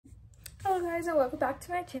guys, and welcome back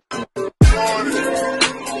to my channel.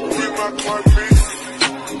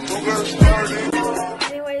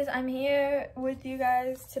 Anyways, I'm here with you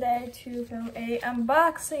guys today to film a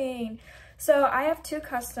unboxing. So I have two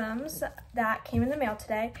customs that came in the mail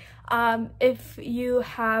today. If you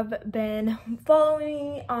have been following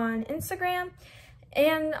me on Instagram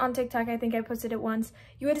and on TikTok, I think I posted it once,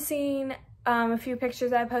 you would have seen a few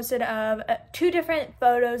pictures I posted of two different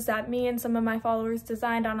photos that me and some of my followers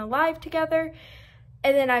designed on a live together,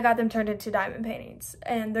 and then I got them turned into diamond paintings,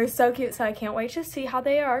 and they're so cute, so I can't wait to see how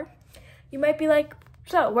they are. You might be like,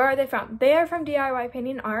 so where are they from? They are from DIY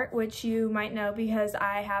Painting Art, which you might know because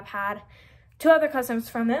I have had two other customs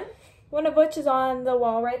from them, one of which is on the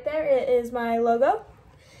wall right there. It is my logo,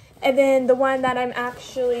 and then the one that I'm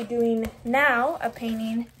actually doing now, a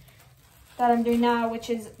painting that I'm doing now, which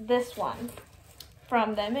is this one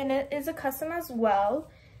from them, and it is a custom as well.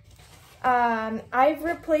 I've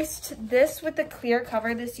replaced this with a clear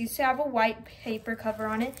cover. This used to have a white paper cover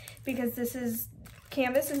on it because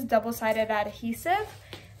canvas is double-sided adhesive.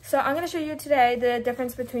 So I'm going to show you today the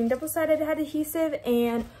difference between double-sided adhesive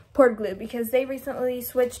and poured glue, because they recently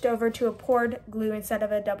switched over to a poured glue instead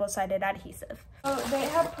of a double-sided adhesive. So they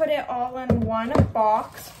have put it all in one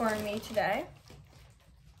box for me today.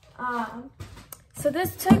 So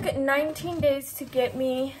this took 19 days to get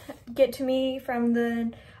to me from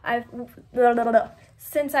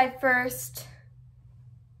since I first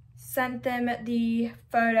sent them the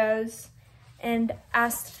photos and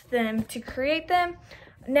asked them to create them.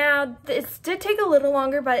 Now, this did take a little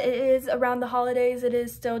longer, but it is around the holidays. It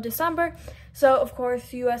is still December. So, of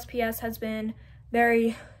course, USPS has been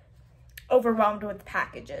very overwhelmed with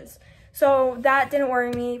packages. So that didn't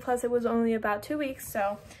worry me. Plus, it was only about 2 weeks.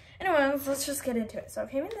 So anyways, let's just get into it. So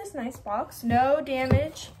it came in this nice box. No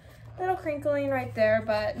damage. Little crinkling right there,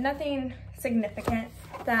 but nothing significant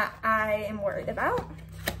that I am worried about.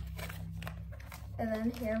 And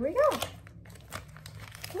then here we go.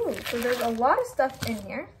 Ooh, so there's a lot of stuff in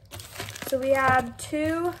here. So we have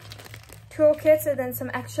two toolkits and then some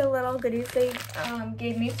extra little goodies they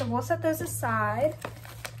gave me. So we'll set those aside.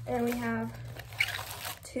 And we have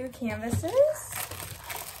two canvases.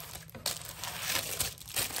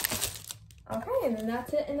 Okay, and then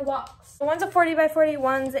that's it in the box. One's a 40 by 40,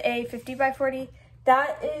 one's a 50 by 40.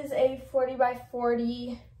 That is a 40 by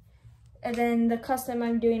 40. And then the custom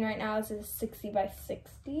I'm doing right now is a 60 by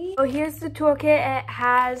 60. So here's the toolkit. It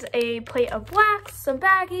has a plate of wax, some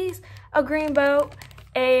baggies, a green boat,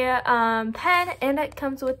 a pen, and it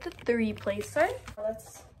comes with the 3-placer.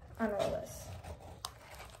 Let's unroll this.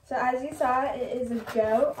 So as you saw, it is a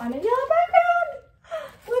goat on a yellow background.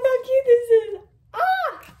 Look how cute this is.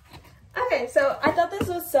 Ah! Okay, so I thought this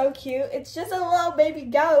was so cute. It's just a little baby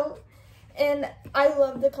goat, and I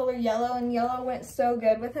love the color yellow, and yellow went so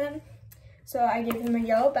good with him. So I gave him a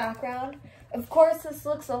yellow background. Of course, this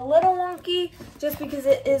looks a little wonky just because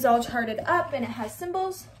it is all charted up and it has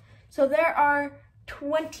symbols. So there are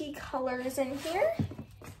 20 colors in here.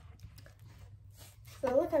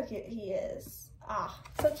 So look how cute he is. Ah,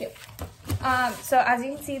 so cute. So as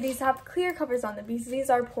you can see, these have clear covers on them because these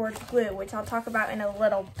are poured glue, which I'll talk about in a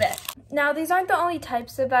little bit. Now, these aren't the only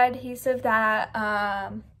types of adhesive that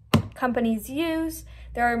companies use.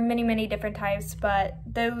 There are many, many different types, but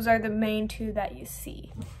those are the main two that you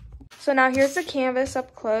see. So now here's the canvas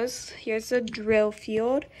up close. Here's the drill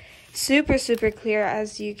field. Super, super clear,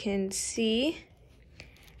 as you can see.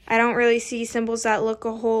 I don't really see symbols that look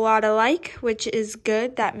a whole lot alike, which is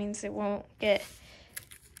good. That means it won't get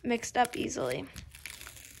mixed up easily.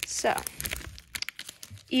 So,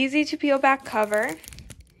 easy to peel back cover.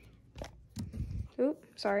 Oop,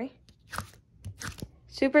 sorry.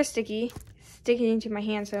 Super sticky. Sticking into my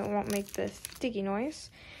hand so it won't make the sticky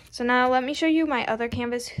noise. So now let me show you my other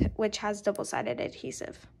canvas, which has double-sided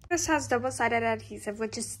adhesive. This has double-sided adhesive,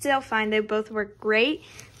 which is still fine. They both work great,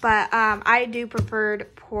 but I do prefer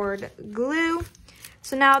poured glue.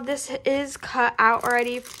 So now this is cut out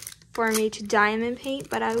already for me to diamond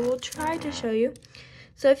paint, but I will try to show you.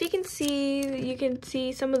 So if you can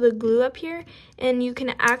see some of the glue up here, and you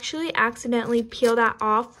can actually accidentally peel that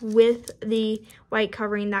off with the white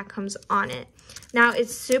covering that comes on it. Now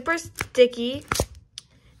it's super sticky.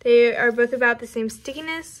 They are both about the same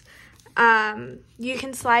stickiness. You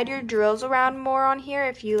can slide your drills around more on here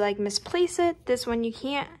if you like misplace it. This one you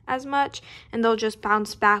can't as much, and they'll just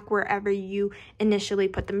bounce back wherever you initially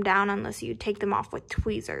put them down unless you take them off with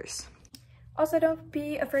tweezers. Also, don't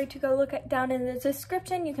be afraid to go look down in the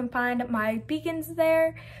description. You can find my beacons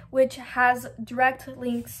there, which has direct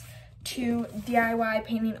links to DIY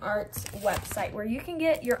Painting Art's website, where you can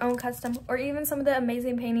get your own custom or even some of the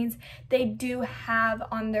amazing paintings they do have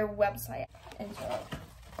on their website. Enjoy.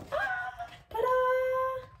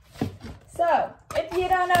 Ta-da! So, if you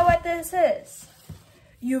don't know what this is,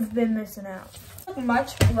 you've been missing out.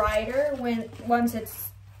 Much brighter once it's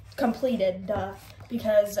completed, duh,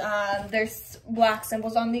 because there's black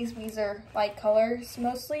symbols on these. These are light colors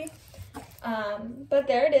mostly. But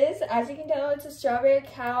there it is. As you can tell, it's a strawberry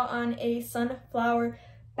cow on a sunflower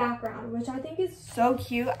background, which I think is so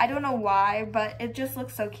cute. I don't know why, but it just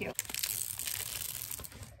looks so cute.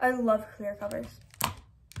 I love clear covers.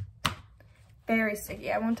 Very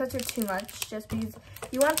sticky. I won't touch it too much just because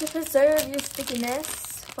you want to preserve your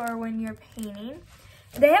stickiness for when you're painting.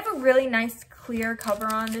 They have a really nice clear cover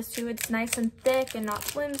on this too. It's nice and thick and not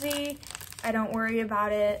flimsy. I don't worry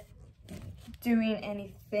about it doing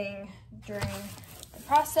anything during the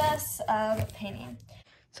process of painting.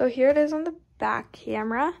 So here it is on the back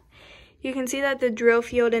camera. You can see that the drill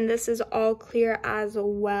field in this is all clear as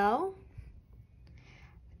well.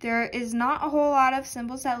 There is not a whole lot of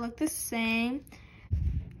symbols that look the same.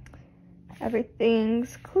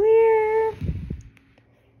 Everything's clear.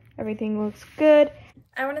 Everything looks good.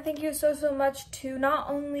 I want to thank you so much to not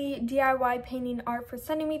only DIY Painting Art for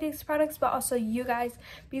sending me these products, but also you guys,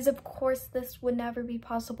 because of course this would never be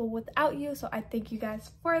possible without you. So I thank you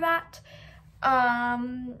guys for that.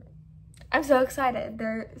 I'm so excited.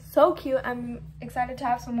 They're so cute. I'm excited to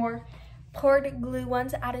have some more poured glue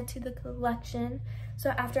ones added to the collection. So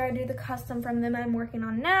after I do the custom from them I'm working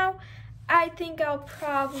on now, I think I'll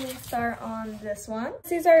probably start on this one.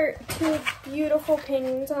 These are two beautiful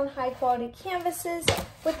paintings on high quality canvases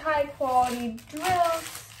with high quality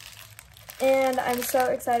drills. And I'm so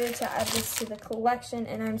excited to add this to the collection,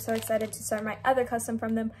 and I'm so excited to start my other custom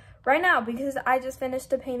from them right now because I just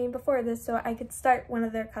finished a painting before this, so I could start one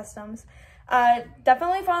of their customs.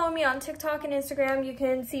 Definitely follow me on TikTok and Instagram. You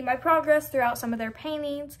can see my progress throughout some of their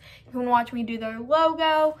paintings. You can watch me do their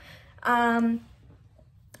logo.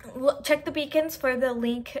 Check the beacons for the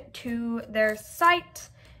link to their site.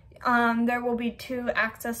 There will be 2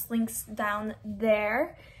 access links down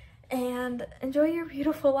there. And enjoy your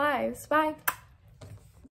beautiful lives. Bye.